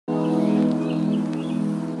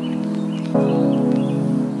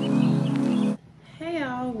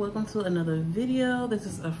welcome to another video. This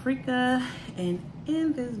is Afrika, and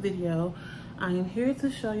in this video I am here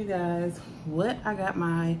to show you guys what I got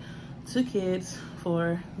my two kids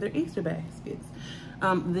for their Easter baskets.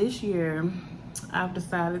 This year I've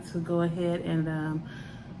decided to go ahead and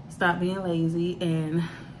stop being lazy and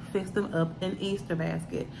fix them up an Easter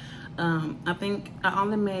basket. I think I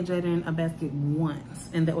only made Jaden a basket once,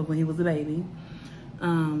 and that was when he was a baby.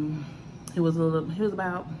 He was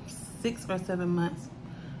about 6 or 7 months,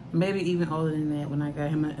 maybe even older than that, when I got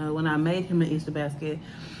him when I made him an Easter basket.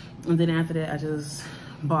 And then after that I just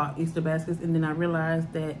bought Easter baskets, and then I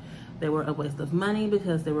realized that they were a waste of money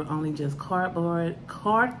because they were only just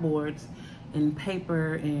cardboards and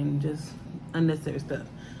paper and just unnecessary stuff.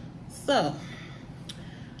 So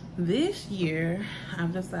this year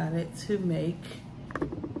I've decided to make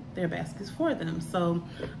their baskets for them. So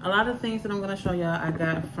a lot of things that I'm going to show y'all I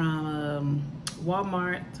got from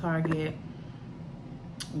Walmart, Target,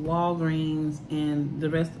 Walgreens, and the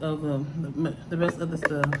rest of the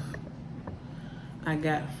stuff I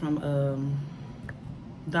got from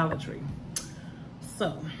Dollar Tree.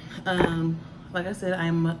 So like I said, I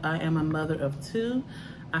am a mother of two.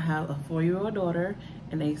 I have a 4-year-old daughter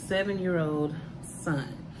and a 7-year-old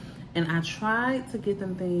son, and I tried to get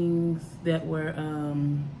them things that were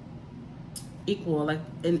equal, like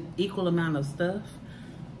an equal amount of stuff.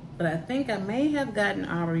 But I think I may have gotten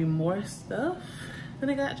Aubrey more stuff than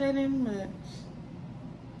I got Jaden, but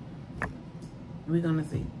we're gonna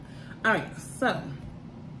see. All right, so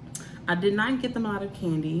I did not get them a lot of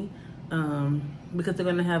candy because they're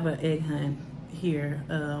gonna have an egg hunt here.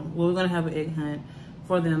 Well, we're gonna have an egg hunt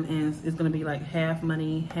for them, and it's gonna be like half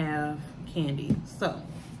money, half candy. So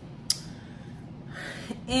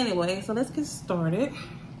anyway, so let's get started.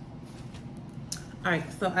 All right,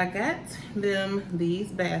 so I got them these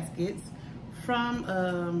baskets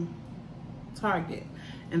from Target,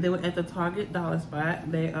 and they were at the Target dollar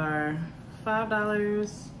spot. They are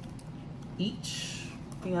 $5 each.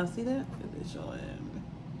 Can y'all see that? Is it showing?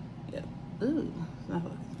 Yep. Ooh, it's not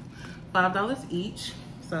 $5 each.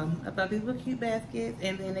 So I thought these were cute baskets,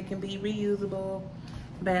 and then they can be reusable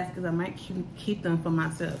baskets. I might keep them for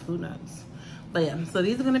myself, who knows. But yeah, so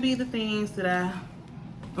these are gonna be the things that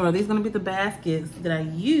these are gonna be the baskets that I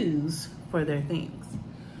use for their things.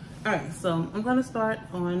 All right, so I'm gonna start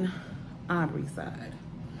on Aubrey's side.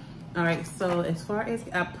 All right, so as far as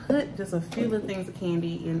I put just a few little things of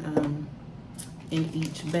candy in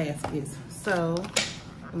each basket. So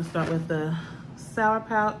I'm gonna start with the Sour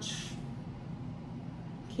Pouch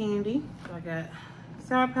candy. So I got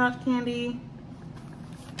Sour Pouch candy.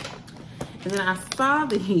 And then I saw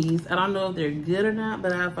these. I don't know if they're good or not,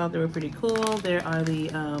 but I thought they were pretty cool. There are the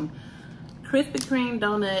Krispy Kreme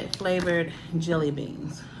donut flavored jelly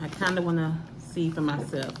beans. I kind of want to see for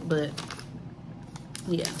myself, but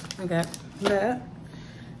yeah, I got that.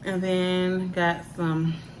 And then got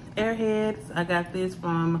some Airheads. I got this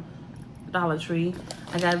from Dollar Tree.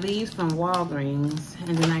 I got these from Walgreens,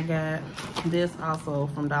 and then I got this also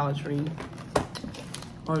from Dollar Tree,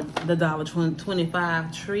 or the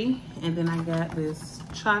 $1.25 tree. And then I got this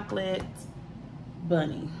chocolate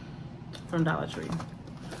bunny from Dollar Tree.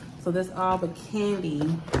 So that's all the candy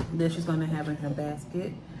that she's gonna have in her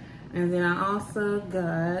basket. And then I also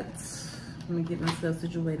got, let me get myself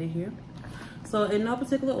situated here. So in no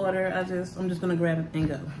particular order, I'm just gonna grab it and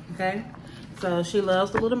go, okay? So she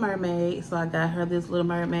loves the Little Mermaid, so I got her this Little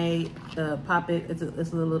Mermaid poppet. It's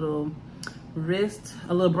a little wrist,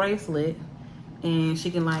 a little bracelet, and she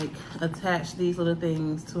can like attach these little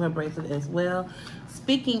things to her bracelet as well.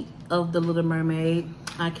 Speaking of the Little Mermaid,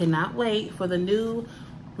 I cannot wait for the new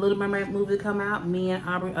Little Mermaid movie to come out. Me and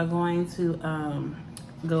Aubrey are going to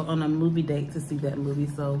go on a movie date to see that movie,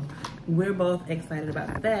 so we're both excited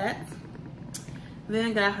about that.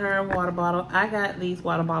 Then got her a water bottle. I got these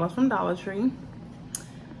water bottles from Dollar Tree.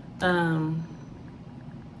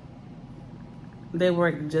 They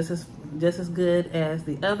work just as good as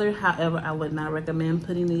the other. However, I would not recommend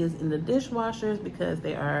putting these in the dishwashers because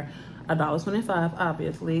they are $1.25,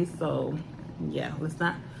 obviously. So yeah, let's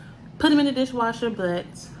not put them in the dishwasher. But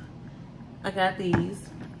I got these,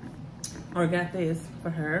 or got this for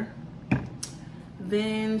her.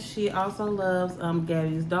 Then she also loves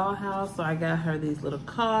Gabby's Dollhouse, so I got her these little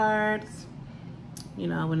cards. You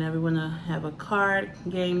know, whenever we want to have a card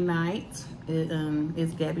game night,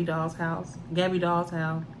 it's Gabby Doll's House. Gabby Doll's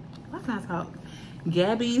House. What can I talk?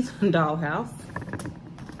 Gabby's Dollhouse.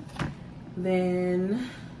 Then,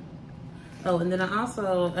 oh, and then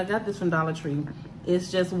I got this from Dollar Tree. It's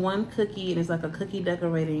just one cookie, and it's like a cookie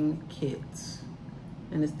decorating kit.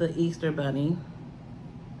 And it's the Easter Bunny.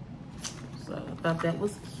 So I thought that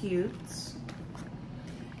was cute.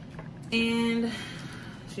 And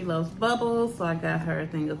she loves bubbles, so I got her a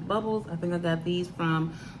thing of bubbles. I think I got these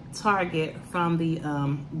from Target from the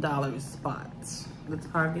dollar spot. The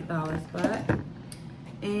Target dollar spot.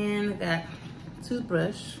 And I got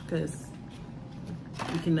toothbrush, because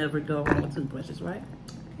you can never go wrong with toothbrushes, right?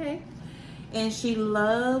 Okay. And she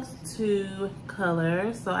loves to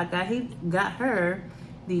color, so I got her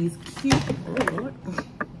these cute, oh Lord.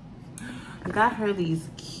 Got her these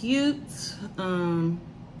cute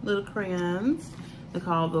little crayons. They're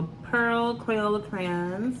called the Pearl Crayola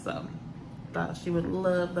crayons, so thought she would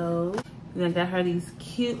love those. Then I got her these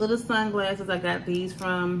cute little sunglasses. I got these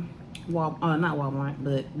from not Walmart,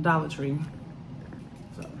 but Dollar Tree.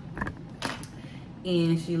 So,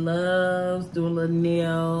 and she loves doing little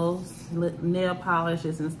nails, nail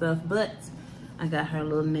polishes and stuff, but I got her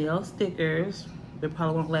little nail stickers. They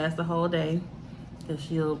probably won't last the whole day, because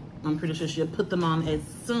I'm pretty sure she'll put them on as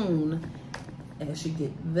soon as she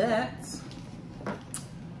get that.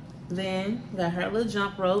 Then got her little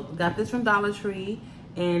jump rope. Got this from Dollar Tree,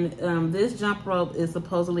 and this jump rope is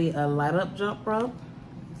supposedly a light up jump rope,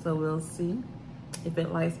 so we'll see if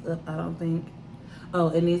it lights up. I don't think. Oh,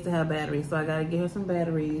 it needs to have batteries, so I gotta get her some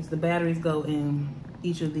batteries. The batteries go in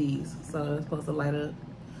each of these, so it's supposed to light up.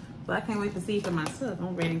 So I can't wait to see for myself.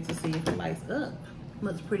 I'm ready to see if it lights up.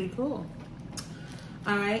 Looks pretty cool.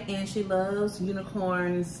 All right, and she loves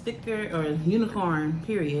unicorn sticker, or unicorn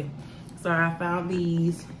period. So I found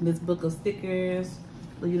this book of stickers,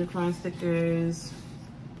 the unicorn stickers.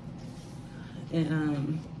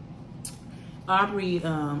 And Aubrey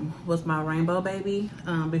was my rainbow baby.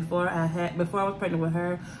 Before I was pregnant with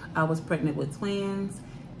her, I was pregnant with twins,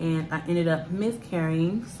 and I ended up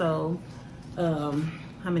miscarrying. So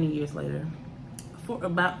how many years later? For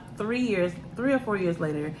about 3 or 4 years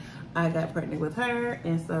later, I got pregnant with her,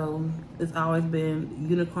 and so it's always been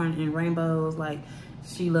unicorn and rainbows. Like,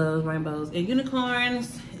 she loves rainbows and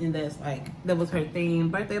unicorns, and that was her theme.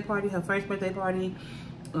 Birthday party, her first birthday party.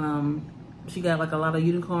 She got like a lot of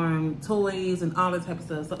unicorn toys and all that type of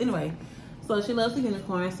stuff. So anyway, so she loves the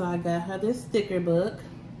unicorn, so I got her this sticker book.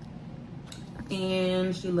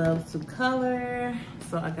 And she loves to color,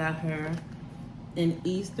 so I got her an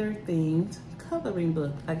Easter themed coloring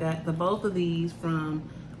book. I got both of these from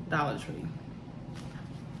Dollar Tree.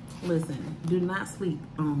 Listen, do not sleep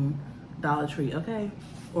on Dollar Tree, okay?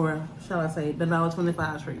 Or shall I say the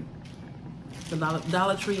 $1.25 tree. The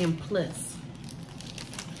Dollar Tree and Plus.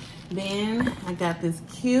 Then I got this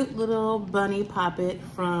cute little bunny poppet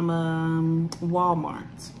from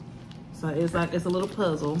Walmart. So it's a little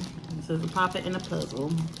puzzle. It says a poppet and a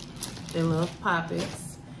puzzle. They love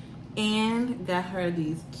poppets. And got her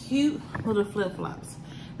these cute little flip-flops.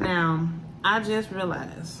 Now, I just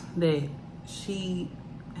realized that she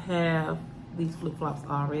have these flip-flops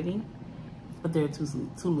already, but they're too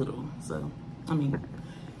little. So, I mean,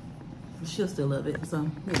 she'll still love it. So,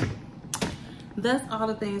 yeah. That's all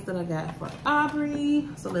the things that I got for Aubrey.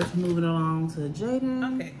 So let's move it along to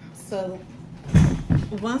Jaden. Okay, so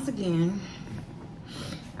once again,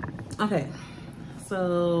 okay,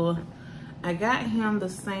 so I got him the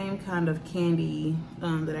same kind of candy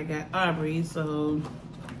that I got Aubrey. So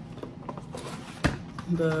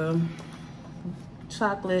the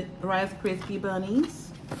chocolate Rice Krispie bunnies,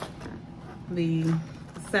 the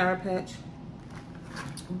Sour Patch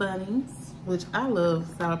bunnies, which I love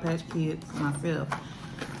Sour Patch Kids myself,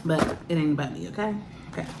 but it ain't about me, okay?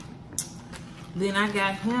 Okay. Then I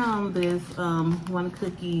got him this one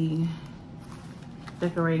cookie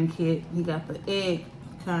decorating kit. He got the egg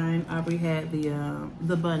kind. Aubrey had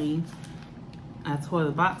the bunny. I tore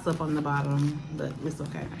the box up on the bottom, but it's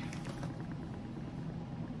okay.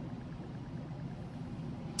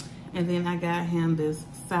 And then I got him this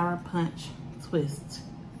Sour Punch Twist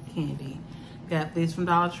candy. Got this from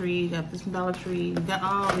Dollar Tree, got this from Dollar Tree, got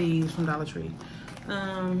all these from Dollar Tree.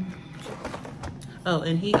 Oh,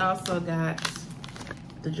 and he also got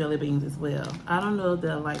the jelly beans as well. I don't know if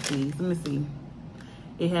they'll like these. Let me see.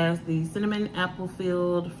 It has the cinnamon apple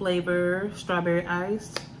filled flavor, strawberry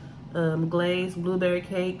ice, glazed blueberry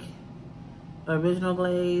cake, original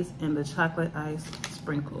glaze, and the chocolate ice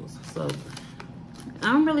sprinkles. So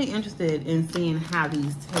I'm really interested in seeing how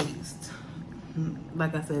these taste.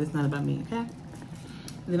 Like I said, it's not about me, okay?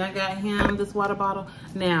 Then I got him this water bottle.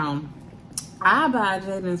 Now, I buy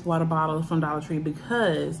Jaden's water bottles from Dollar Tree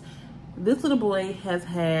because this little boy has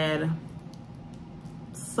had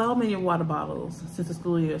so many water bottles since the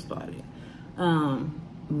school year started.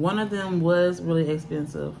 One of them was really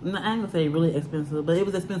expensive. No, I ain't gonna say really expensive, but it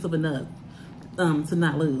was expensive enough to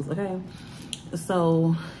not lose, okay?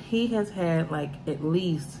 So he has had like at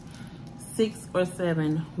least 6 or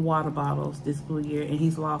 7 water bottles this school year, and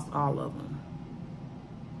he's lost all of them.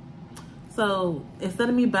 So instead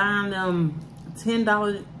of me buying them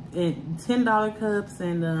 $10 cups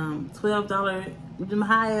and $12 them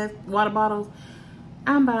high-ass water bottles,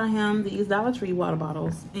 I'm buying him these Dollar Tree water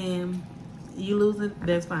bottles, and you lose it,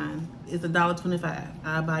 that's fine. It's $1.25.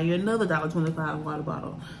 I'll buy you another $1.25 water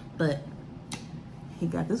bottle. But he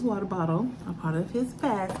got this water bottle, a part of his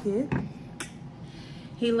basket.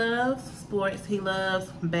 He loves sports. He loves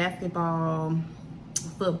basketball,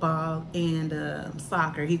 football, and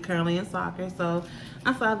soccer. He's currently in soccer. So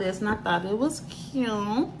I saw this and I thought it was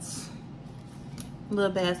cute.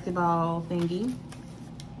 Little basketball thingy.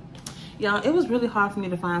 Y'all, it was really hard for me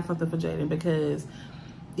to find something for Jaden because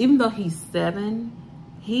even though he's 7,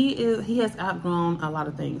 he has outgrown a lot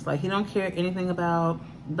of things. Like, he don't care anything about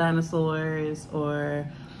dinosaurs or,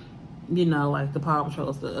 you know, like the Paw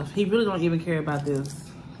Patrol stuff. He really don't even care about this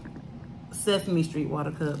Sesame Street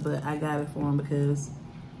water cup, but I got it for him because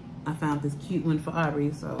I found this cute one for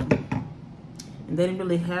Aubrey. So, and they didn't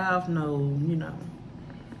really have no, you know.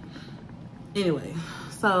 Anyway,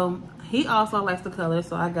 so he also likes the color,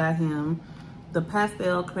 so I got him the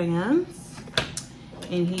pastel crayons,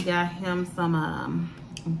 and he got him some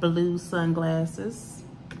blue sunglasses,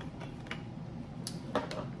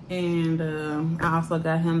 and I also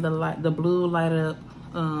got him the blue light up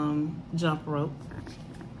jump rope,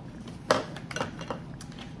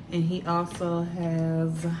 and he also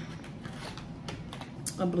has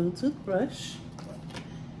a blue toothbrush.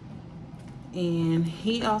 And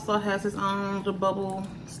he also has his own little bubble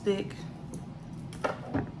stick.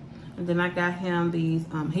 And then I got him these,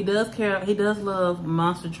 he does love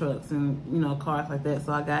monster trucks and, you know, cars like that.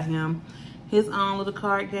 So I got him his own little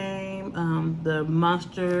card game, the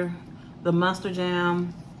Monster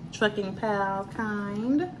Jam Trucking Pal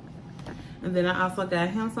kind. And then I also got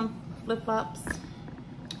him some flip-flops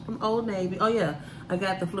from Old Navy. Oh yeah, I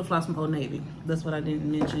got the flip-flops from Old Navy. That's what I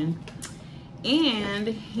didn't mention. And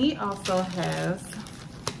he also has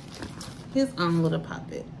his own little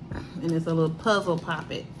puppet. And it's a little puzzle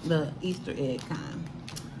puppet, the Easter egg kind.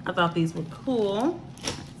 I thought these were cool.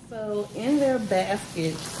 So in their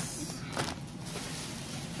baskets,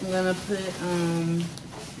 I'm gonna put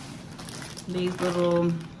these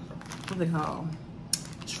little, what they call,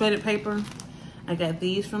 shredded paper. I got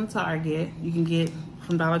these from Target. You can get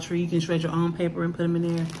from Dollar Tree. You can shred your own paper and put them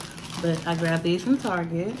in there. But I grabbed these from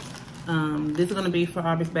Target. This is gonna be for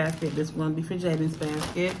Aubrey's basket. This is gonna be for Jaden's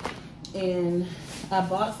basket. And I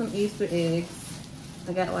bought some Easter eggs.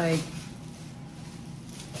 I got like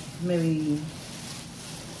maybe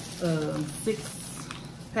 6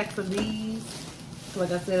 packs of these. So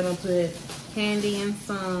like I said, I'm gonna put candy in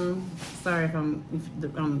some. Sorry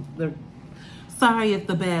if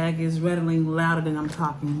the bag is rattling louder than I'm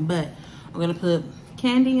talking, but I'm gonna put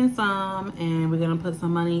candy in some, and we're gonna put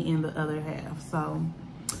some money in the other half. So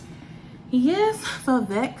yes, so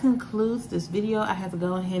that concludes this video. I had to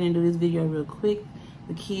go ahead and do this video real quick.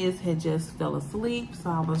 The kids had just fell asleep, so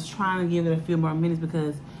I was trying to give it a few more minutes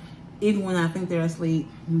because even when I think they're asleep,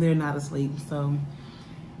 they're not asleep. So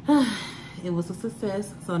it was a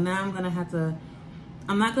success. So now I'm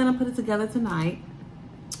not gonna put it together tonight.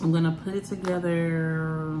 I'm gonna put it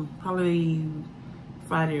together probably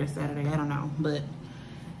Friday or Saturday, I don't know. But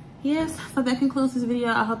yes, so that concludes this video.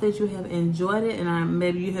 I hope that you have enjoyed it, and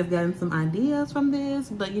maybe you have gotten some ideas from this.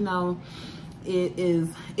 But you know, it is,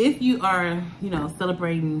 if you are, you know,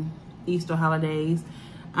 celebrating Easter holidays,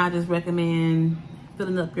 I just recommend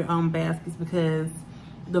filling up your own baskets, because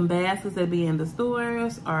the baskets that be in the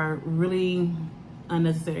stores are really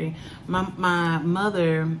unnecessary. My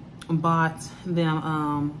mother bought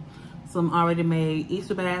them some already made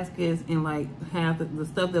Easter baskets, and like half the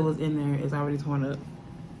stuff that was in there is already torn up.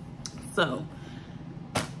 So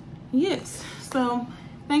yes, so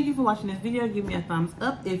thank you for watching this video. Give me a thumbs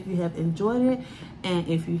up if you have enjoyed it, and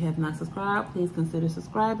if you have not subscribed, please consider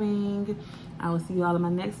subscribing. I will see you all in my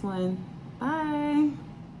next one. Bye.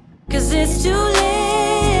 'Cause it's too late.